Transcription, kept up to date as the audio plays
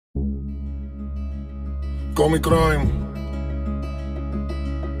Комик Райм,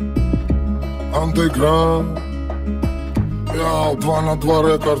 Андеграунд, я 2 на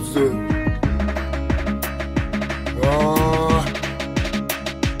 2 рекордсы.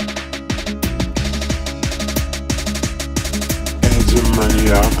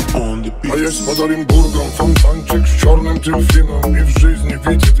 А есть под Оренбургом фонтанчик с черным дельфином. И в жизни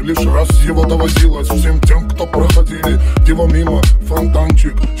видеть лишь раз его доводилось всем тем, кто проходили его мимо.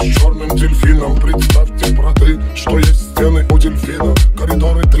 Фонтанчик с черным дельфином. Представьте, браты, что есть стены у дельфина.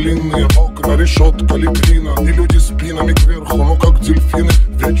 Коридоры длинные, окна, решетка, лепнина. И люди спинами кверху, ну как дельфины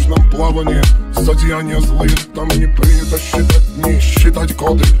в вечном плавании. Зодеяния злые, там не принято считать дни, считать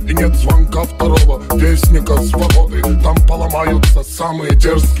годы. И нет звонка второго вестника свободы. Там поломаются самые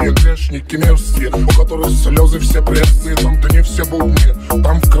дерзкие грешники мерзкие, у которых слезы все пресные. Там дни все будни,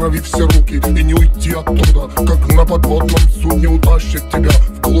 там в крови все руки. И не уйти оттуда, как на подводном судне утащит тебя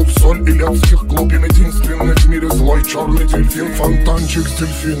в клуб соль и летских глубин. Единственный в мире злой черный дельфин. Фонтанчик с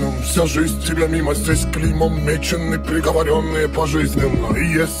дельфином, вся жизнь тебя мимо. Здесь клеймом мечены, приговоренные пожизненно. И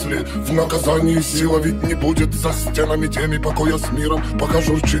если в наказании сила ведь не будет за стенами теми покоя с миром, пока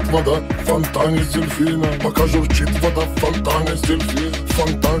журчит вода в фонтане с дельфином. Пока журчит вода в фонтане с дельфином. В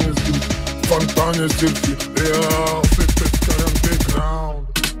фонтане с дельфином. В фонтане с дельфином.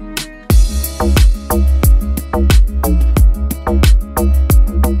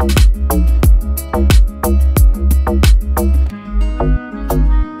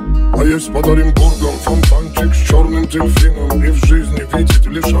 А есть под Оренбургом фонтанчик с черным дельфином. И в жизни видеть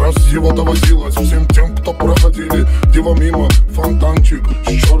лишь раз его доводилось всем тем, кто проходили его мимо. Фонтанчик с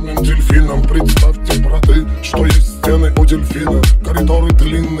черным дельфином. Представьте, браты, что есть стены у дельфина. Коридоры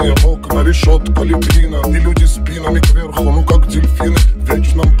длинные, окна, решетка, лепнина. И люди спинами кверху, ну как дельфины в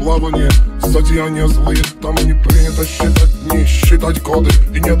вечном плавании. Зодеяния злые, там не принято считать дни, считать годы.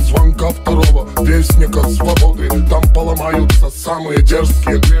 И нет звонка второго вестника свободы. Там поломаются самые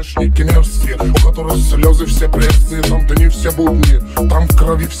дерзкие грешники мерзкие, у которых слезы все пресные. Там дни все будни, там в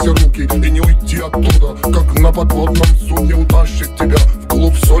крови все руки. И не уйти оттуда, как на подводном судне утащит тебя в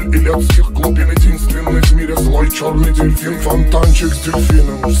клуб соль и летских глубин. Единственный в мире злой черный дельфин. Фонтанчик с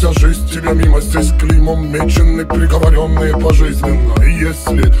дельфином, вся жизнь тебя мимо. Здесь клеймом мечены, приговоренные пожизненно. И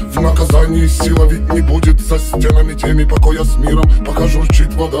если в наказании сила ведь не будет за стенами теми покоя с миром, пока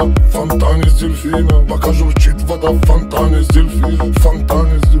журчит вода в фонтане с дельфином. Пока журчит вода в фонтане с дельфином. В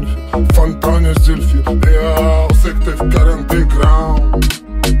фонтане с дельфином. В фонтане с дельфином. Я усык в Андеграунд.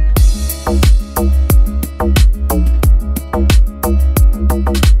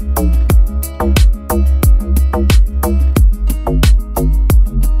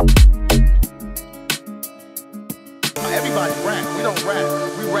 Everybody rap, we don't rap,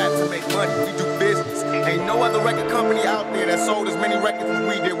 we rap to make money, we do business. Ain't no other record company out there that sold as many records as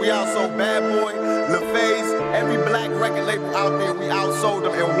we did. We outsold Bad Boy, LaFaze, every black record label out there, we outsold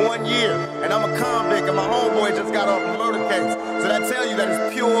them in 1 year. And I'm a convict and my homeboy just got off a murder case. So that tell you that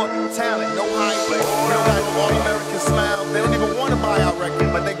it's pure talent, no hype, we don't got no all-American smile. They don't even want to buy our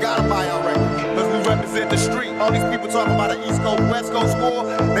record, but they gotta buy our record, because we represent the street. All these people talking about an East Coast, West Coast war,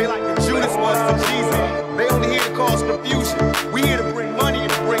 they like the Judas was to Jesus. They only here to cause confusion.